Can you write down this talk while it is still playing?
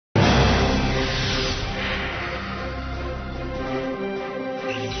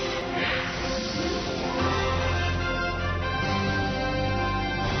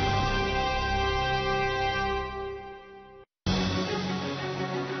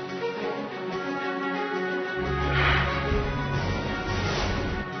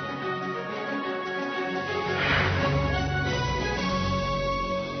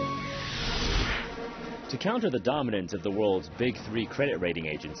To counter the dominance of the world's big three credit rating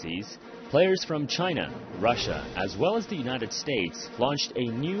agencies, players from China, Russia, as well as the United States launched a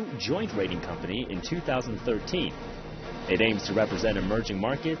new joint rating company in 2013. It aims to represent emerging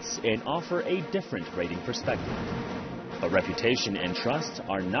markets and offer a different rating perspective. But reputation and trust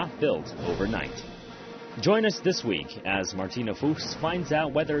are not built overnight. Join us this week as Martina Fuchs finds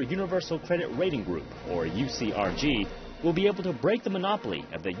out whether Universal Credit Rating Group, or UCRG, will be able to break the monopoly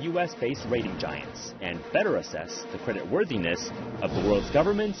of the U.S.-based rating giants and better assess the creditworthiness of the world's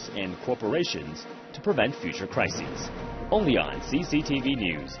governments and corporations to prevent future crises. Only on CCTV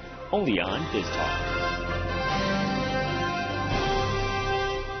News, only on Biz Talk.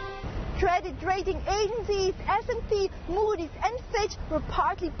 Credit rating agencies S&P, Moody's and Fitch were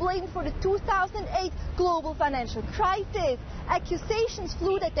partly blamed for the 2008 global financial crisis. Accusations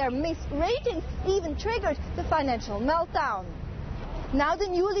flew that their missed ratings even triggered the financial meltdown. Now the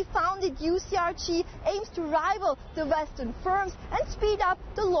newly founded UCRG aims to rival the Western firms and speed up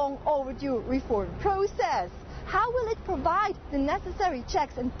the long overdue reform process. How will it provide the necessary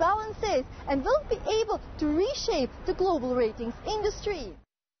checks and balances, and will it be able to reshape the global ratings industry?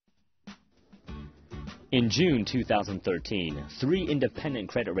 In June 2013, three independent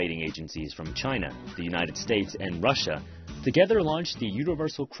credit rating agencies from China, the United States, and Russia together launched the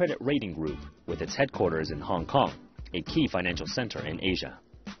Universal Credit Rating Group with its headquarters in Hong Kong, a key financial center in Asia.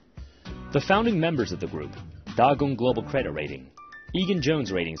 The founding members of the group, Dagung Global Credit Rating,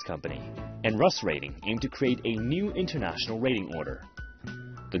 Egan-Jones Ratings Company, and Russ Rating, aim to create a new international rating order.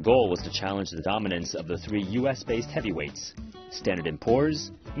 The goal was to challenge the dominance of the three U.S.-based heavyweights, Standard &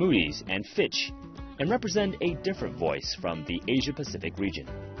 Poor's, Moody's, and Fitch, and represent a different voice from the Asia-Pacific region.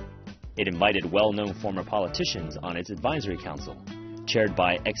 It invited well-known former politicians on its advisory council, chaired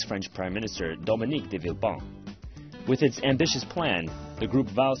by ex-French Prime Minister Dominique de Villepin. With its ambitious plan, the group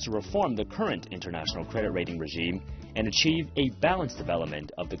vows to reform the current international credit rating regime and achieve a balanced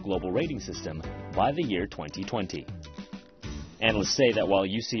development of the global rating system by the year 2020. Analysts say that while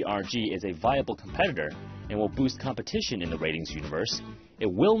UCRG is a viable competitor and will boost competition in the ratings universe,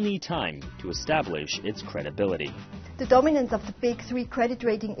 it will need time to establish its credibility. The dominance of the big three credit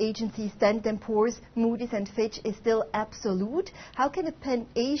rating agencies, Standard & Poor's, Moody's and Fitch, is still absolute. How can a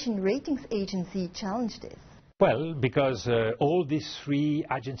pan-Asian ratings agency challenge this? Well, because all these three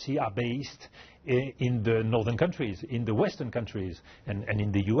agencies are based in the northern countries, in the western countries, and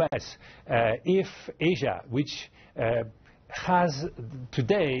in the US. If Asia, which has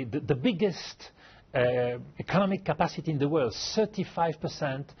today the biggest economic capacity in the world,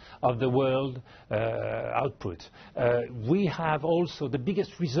 35% of the world output. We have also the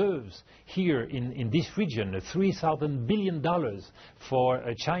biggest reserves here in this region, $3,000 billion for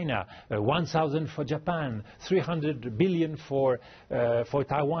China, 1,000 for Japan, 300 billion for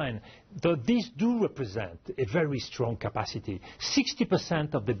Taiwan. So these do represent a very strong capacity.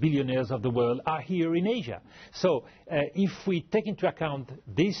 60% of the billionaires of the world are here in Asia. So if we take into account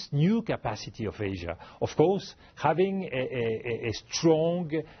this new capacity of Asia, of course, having a strong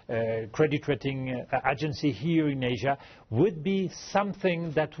credit rating agency here in Asia would be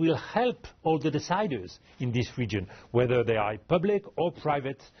something that will help all the deciders in this region, whether they are public or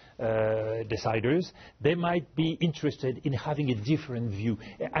private deciders. They might be interested in having a different view,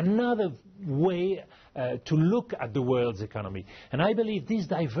 another way to look at the world's economy. And I believe this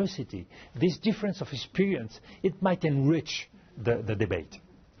diversity, this difference of experience, it might enrich the debate.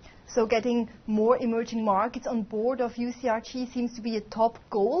 So getting more emerging markets on board of UCRG seems to be a top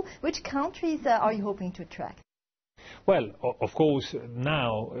goal. Which countries are you hoping to attract? Well, of course,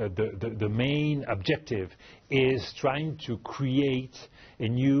 now the main objective is trying to create a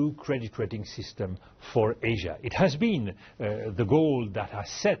new credit rating system for Asia. It has been the goal that has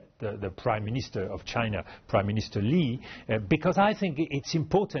set the Prime Minister of China, Prime Minister Li, because I think it's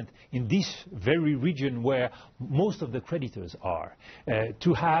important in this very region where most of the creditors are,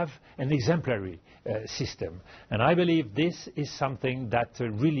 to have an exemplary system. And I believe this is something that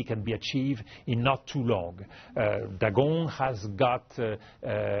really can be achieved in not too long. Dagung has got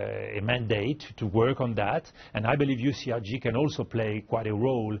a mandate to work on that, and I believe UCRG can also play quite a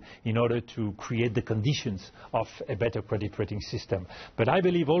role in order to create the conditions of a better credit rating system. But I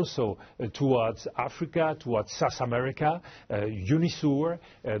believe also towards Africa, towards South America, UNISUR,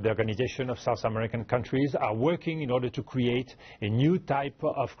 the Organization of South American Countries, are working in order to create a new type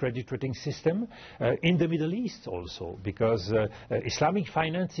of credit rating system. In the Middle East also, because Islamic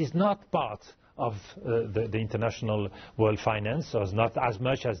finance is not part of the international world finance, so it's not as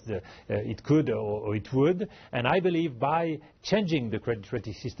much as it could or it would. And I believe by changing the credit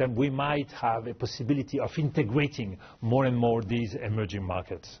rating system, we might have a possibility of integrating more and more these emerging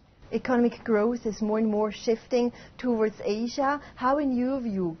markets. economic growth is more and more shifting towards Asia. How, in your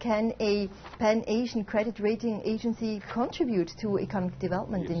view, can a pan-Asian credit rating agency contribute to economic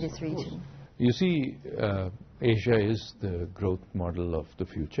development in this region? You see, Asia is the growth model of the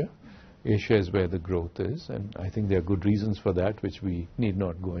future. Asia is where the growth is, and I think there are good reasons for that, which we need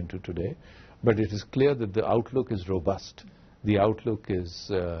not go into today. But it is clear that the outlook is robust. The outlook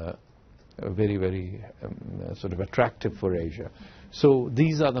is very, very sort of attractive for Asia. So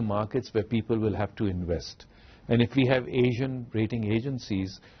these are the markets where people will have to invest. And if we have Asian rating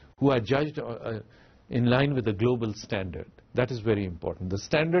agencies who are judged in line with the global standard, that is very important. The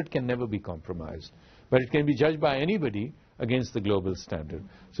standard can never be compromised, but it can be judged by anybody against the global standard.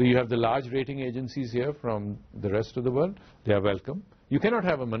 So you have the large rating agencies here from the rest of the world. They are welcome. You cannot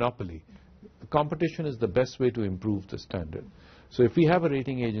have a monopoly. Competition is the best way to improve the standard. So if we have a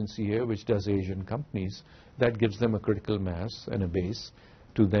rating agency here which does Asian companies, that gives them a critical mass and a base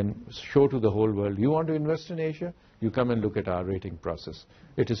to then show to the whole world, you want to invest in Asia? You come and look at our rating process.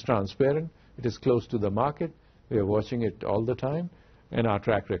 It is transparent. It is close to the market. We are watching it all the time, and our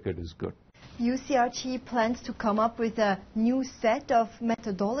track record is good. UCRG plans to come up with a new set of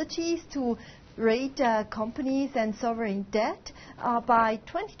methodologies to rate companies and sovereign debt by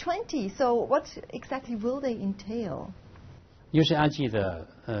 2020. So what exactly will they entail? UCRG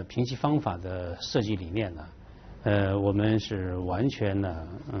的评级方法的设计理念呢，我们是完全呢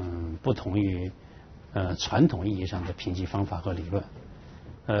不同于传统意义上的评级方法和理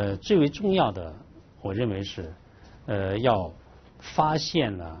论。最为重要的，我认为是要发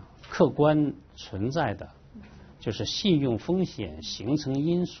现呢客观存在的就是信用风险形成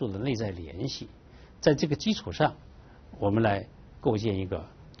因素的内在联系，在这个基础上，我们来构建一个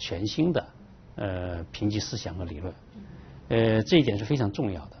全新的评级思想和理论。这一点是非常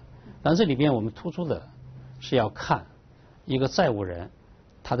重要的。但这里边我们突出的是要看一个债务人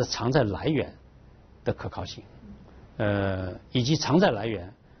他的偿债来源的可靠性，以及偿债来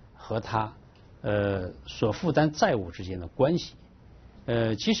源和他所负担债务之间的关系。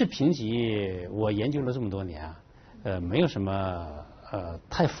其实评级我研究了这么多年没有什么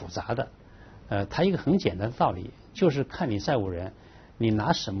太复杂的，它一个很简单的道理，就是看你债务人你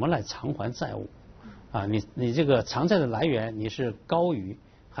拿什么来偿还债务啊，你这个偿债的来源你是高于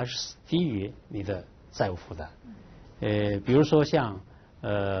还是低于你的债务负担？比如说像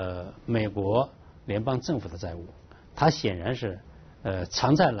美国联邦政府的债务，它显然是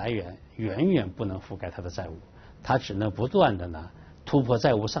偿债来源远远不能覆盖它的债务，它只能不断的呢突破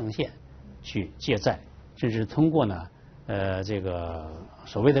债务上限去借债，甚至通过呢这个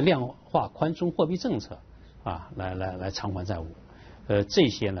所谓的量化宽松货币政策啊来偿还债务。这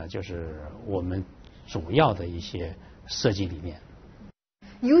些呢就是我们主要的一些设计理念。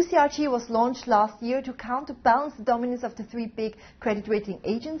UCRG was launched last year to counterbalance the dominance of the three big credit rating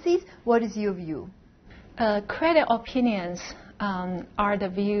agencies. What is your view? Credit opinions are the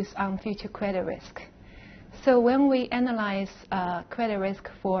views on future credit risk. So when we analyze credit risk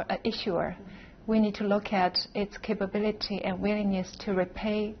for an issuer, we need to look at its capability and willingness to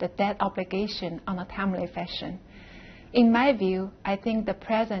repay the debt obligation on a timely fashion. In my view, I think the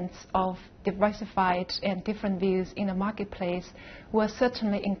presence of diversified and different views in the marketplace will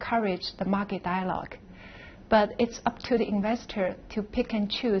certainly encourage the market dialogue. But it's up to the investor to pick and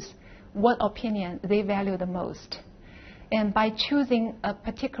choose what opinion they value the most. And by choosing a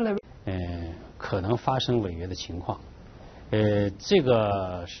particular 可能发生违约的情况，这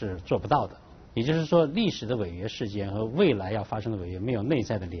个是做不到的。也就是说，历史的违约事件和未来要发生的违约没有内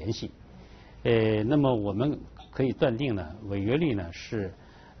在的联系。那么我们可以断定呢，违约率呢是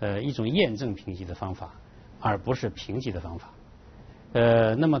一种验证评级的方法，而不是评级的方法。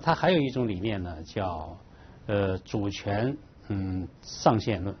那么它还有一种理念呢，叫主权上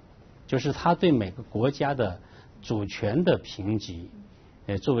限论，就是它对每个国家的主权的评级，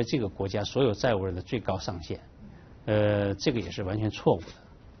作为这个国家所有债务人的最高上限。这个也是完全错误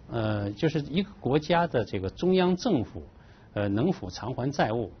的。就是一个国家的这个中央政府能否偿还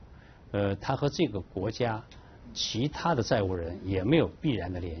债务，它和这个国家其他的债务人也没有必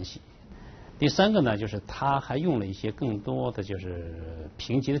然的联系。第三个呢，就是他还用了一些更多的就是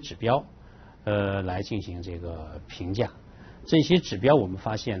评级的指标，来进行这个评价。这些指标我们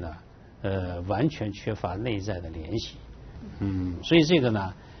发现呢，完全缺乏内在的联系。所以这个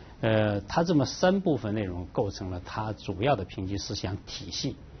呢，它这么三部分内容构成了它主要的评级思想体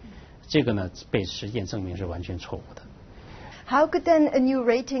系。这个呢，被实践证明是完全错误的。How could then a new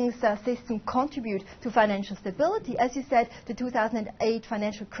ratings system contribute to financial stability? As you said, the 2008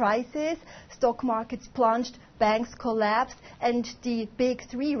 financial crisis, stock markets plunged banks collapsed, and the big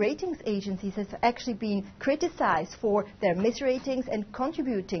three ratings agencies have actually been criticized for their misratings and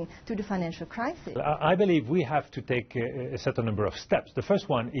contributing to the financial crisis. I believe we have to take a certain number of steps. The first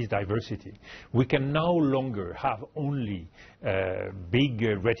one is diversity. We can no longer have only big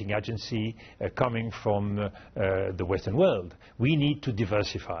rating agency coming from the Western world. We need to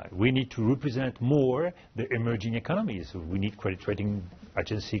diversify. We need to represent more the emerging economies. We need credit rating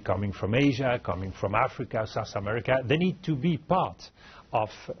agency coming from Asia, coming from Africa, South America. They need to be part of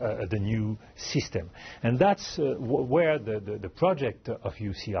the new system. And that's where the project of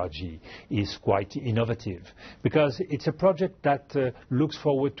UCRG is quite innovative, because it's a project that looks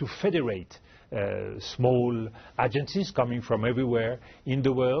forward to federate small agencies coming from everywhere in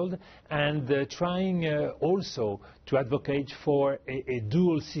the world, and trying also to advocate for a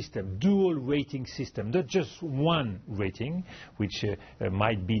dual system, dual rating system, not just one rating, which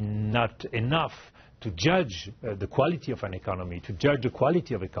might be not enough to judge the quality of an economy, to judge the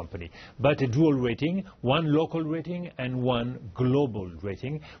quality of a company, but a dual rating, one local rating and one global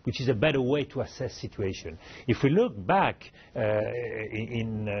rating, which is a better way to assess situation. If we look back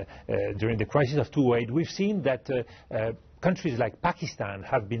during the crisis of 2008, we've seen that countries like Pakistan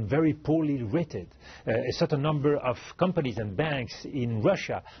have been very poorly rated. A certain number of companies and banks in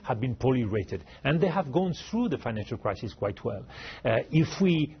Russia have been poorly rated, and they have gone through the financial crisis quite well. If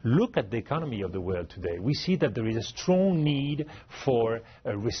we look at the economy of the world today, we see that there is a strong need for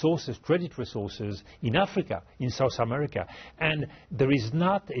resources, credit resources in Africa, in South America, and there is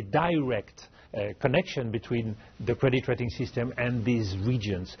not a direct connection between the credit rating system and these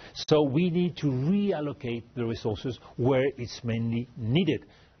regions. So we need to reallocate the resources where it's mainly needed.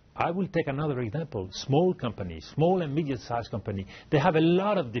 I will take another example. Small companies, small and medium-sized companies, they have a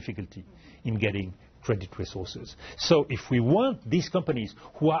lot of difficulty in getting credit resources. So if we want these companies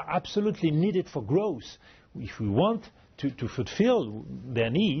who are absolutely needed for growth, if we want to fulfill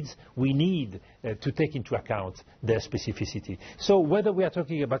their needs, we need to take into account their specificity. So whether we are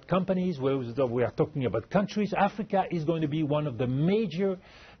talking about companies, whether we are talking about countries, Africa is going to be one of the major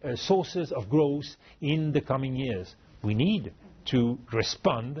sources of growth in the coming years. We need to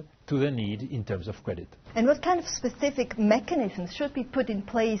respond to the need in terms of credit. And what kind of specific mechanisms should be put in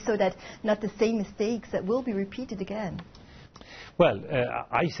place so that not the same mistakes that will be repeated again? Well,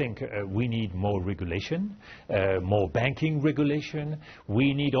 I think we need more regulation, more banking regulation.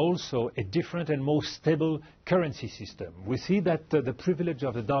 We need also a different and more stable currency system. We see that the privilege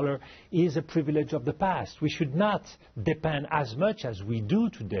of the dollar is a privilege of the past. We should not depend as much as we do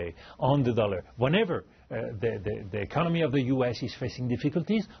today on the dollar. Whenever the economy of the U.S. is facing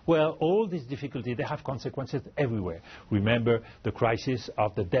difficulties, well, all these difficulties, they have consequences everywhere. Remember the crisis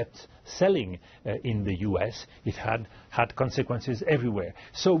of the debt selling in the U.S. It had consequences everywhere.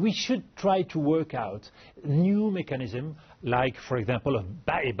 So we should try to work out new mechanism, like, for example,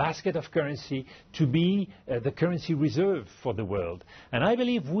 a basket of currency to be the currency reserve for the world. And I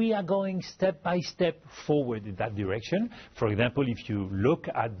believe we are going step by step forward in that direction. For example, if you look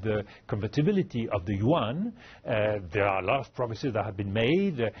at the convertibility of the yuan, there are a lot of progresses that have been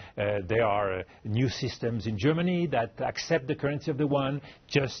made. There are new systems in Germany that accept the currency of the yuan.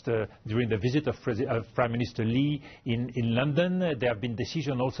 Just during the visit of Prime Minister Lee in London, there have been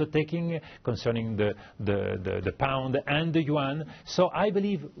decisions also taken concerning the pound and the yuan. So I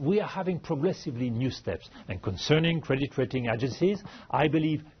believe we are having progressively new steps. And concerning credit rating agencies, I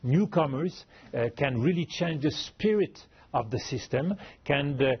believe newcomers can really change the spirit of the system,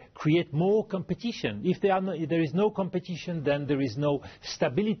 can create more competition. If there is no competition, then there is no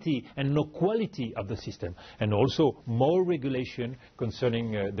stability and no quality of the system. And also more regulation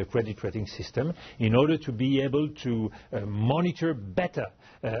concerning the credit rating system in order to be able to monitor better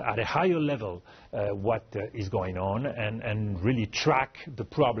at a higher level what is going on and really track the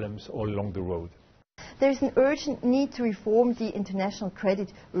problems all along the road. There is an urgent need to reform the international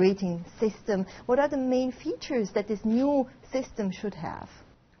credit rating system. What are the main features that this new system should have?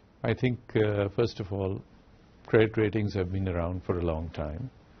 I think, first of all, credit ratings have been around for a long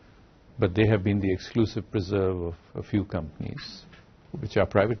time, but they have been the exclusive preserve of a few companies, which are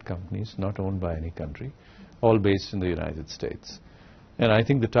private companies, not owned by any country, all based in the United States. And I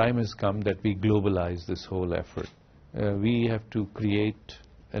think the time has come that we globalize this whole effort. We have to create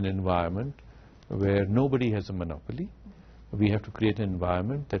an environment where nobody has a monopoly. We have to create an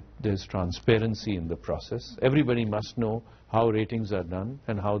environment that there's transparency in the process. Everybody must know how ratings are done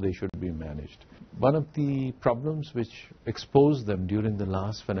and how they should be managed. One of the problems which exposed them during the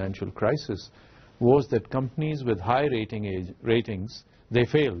last financial crisis was that companies with high ratings, they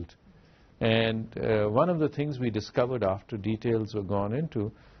failed. And one of the things we discovered after details were gone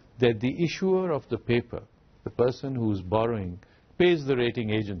into, that the issuer of the paper the person who's borrowing pays the rating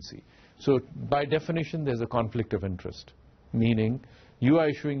agency. So by definition, there's a conflict of interest, meaning you are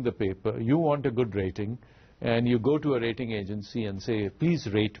issuing the paper, you want a good rating, and you go to a rating agency and say, please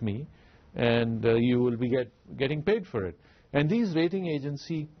rate me, and you will be getting paid for it. And these rating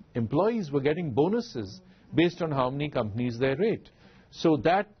agency employees were getting bonuses based on how many companies they rate. So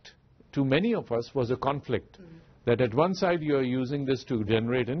that, to many of us, was a conflict. That at one side you are using this to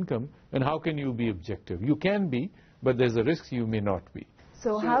generate income, and how can you be objective? You can be, but there's a risk you may not be.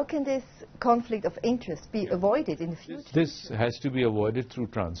 So how can this conflict of interest be avoided in the future? This has to be avoided through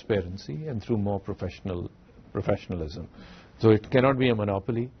transparency and through more professionalism. So it cannot be a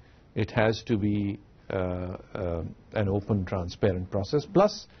monopoly. It has to be an open, transparent process.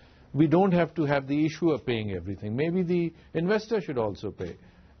 Plus, we don't have to have the issuer paying everything. Maybe the investor should also pay.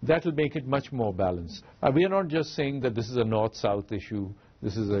 That will make it much more balanced. We are not just saying that this is a north-south issue,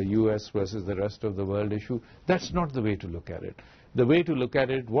 this is a US versus the rest of the world issue. That's not the way to look at it. The way to look at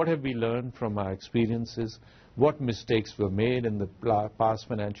it, what have we learned from our experiences, what mistakes were made in the past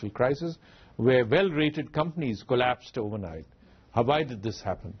financial crisis, where well-rated companies collapsed overnight. Why did this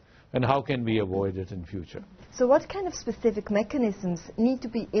happen? And how can we avoid it in future? So what kind of specific mechanisms need to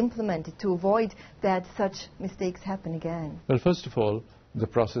be implemented to avoid that such mistakes happen again? Well, first of all, the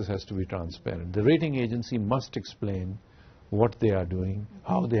process has to be transparent. The rating agency must explain what they are doing,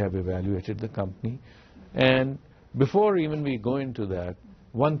 how they have evaluated the company. And before even we go into that,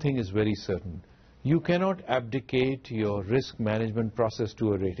 one thing is very certain. You cannot abdicate your risk management process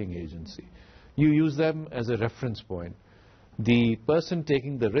to a rating agency. You use them as a reference point. The person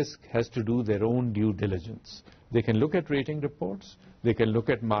taking the risk has to do their own due diligence. They can look at rating reports, they can look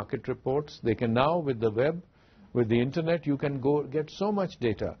at market reports, they can now with the web, with the internet, you can go get so much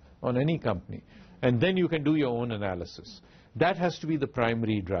data on any company, and then you can do your own analysis. That has to be the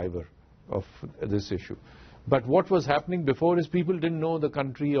primary driver of this issue. But what was happening before is people didn't know the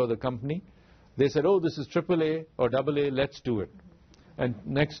country or the company. They said, oh, this is AAA or AA, let's do it. And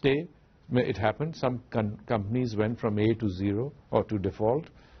next day, it happened. Some companies went from A to 0 or to default,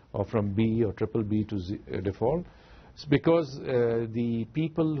 or from B or BBB to default. It's because the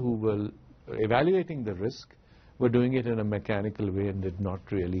people who were evaluating the risk were doing it in a mechanical way and did not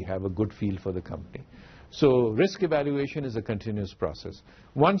really have a good feel for the company. So risk evaluation is a continuous process.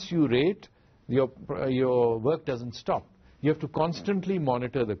 Once you rate, your work doesn't stop. You have to constantly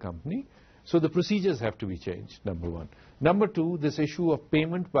monitor the company. So the procedures have to be changed, number one. Number two, this issue of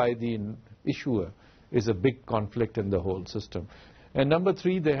payment by the issuer is a big conflict in the whole system. And number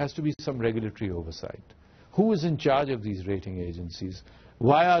three, there has to be some regulatory oversight. Who is in charge of these rating agencies?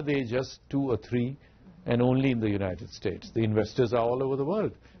 Why are they just 2 or 3 and only in the United States? The investors are all over the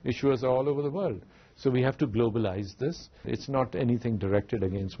world. Issuers are all over the world. So we have to globalize this. It's not anything directed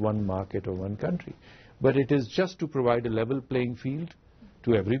against one market or one country. But it is just to provide a level playing field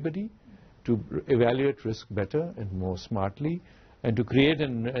to everybody, to evaluate risk better and more smartly, and to create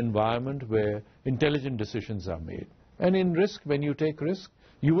an environment where intelligent decisions are made. And in risk, when you take risk,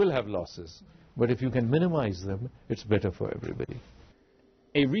 you will have losses. But if you can minimize them, it's better for everybody.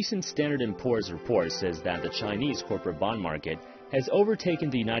 A recent Standard & Poor's report says that the Chinese corporate bond market has overtaken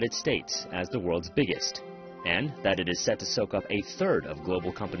the United States as the world's biggest, and that it is set to soak up 1/3 of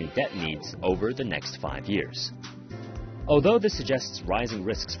global company debt needs over the next 5 years. Although this suggests rising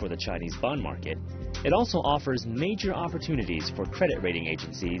risks for the Chinese bond market, it also offers major opportunities for credit rating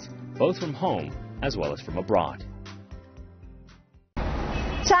agencies, both from home as well as from abroad.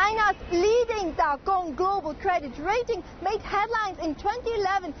 China's leading Dagong global credit rating made headlines in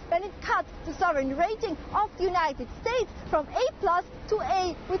 2011 when it cut the sovereign rating of the United States from A+ to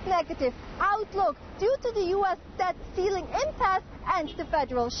A with negative outlook due to the U.S. debt ceiling impasse and the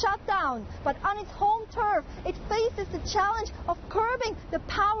federal shutdown. But on its home turf, it faces the challenge of curbing the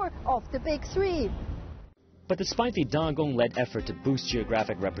power of the Big Three. But despite the Dagong-led effort to boost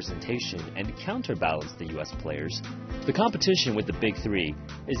geographic representation and counterbalance the U.S. players, the competition with the Big Three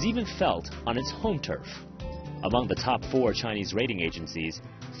is even felt on its home turf. Among the top 4 Chinese rating agencies,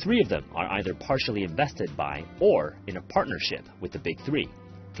 3 of them are either partially invested by or in a partnership with the Big Three,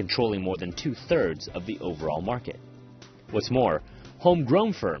 controlling more than 2/3 of the overall market. What's more,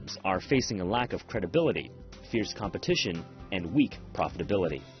 homegrown firms are facing a lack of credibility, fierce competition, and weak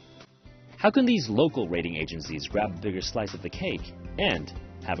profitability. How can these local rating agencies grab a bigger slice of the cake and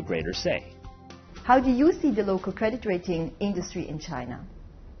have a greater say? How do you see the local credit rating industry in China?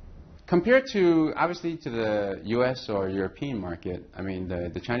 Compared to, obviously, to the U.S. or European market, I mean,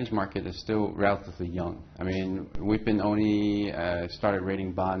 the Chinese market is still relatively young. I mean, we've been only started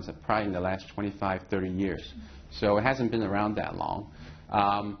rating bonds probably in the last 25, 30 years. So it hasn't been around that long.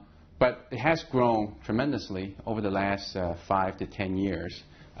 but it has grown tremendously over the last 5 to 10 years.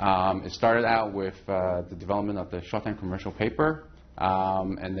 It started out with the development of the short-term commercial paper,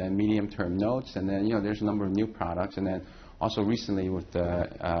 and then medium-term notes, and then there's a number of new products, and then also recently with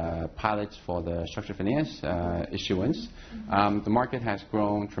the pilots for the structured finance issuance, the market has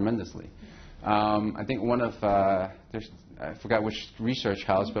grown tremendously. I think one of I forgot which research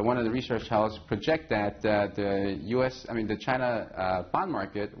house, but one of the research houses project that the China bond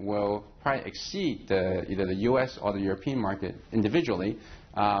market will probably exceed either the U.S. or the European market individually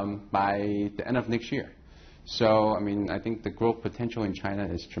by the end of next year. So, I think the growth potential in China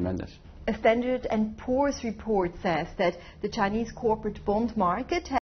is tremendous. A Standard & Poor's report says that the Chinese corporate bond market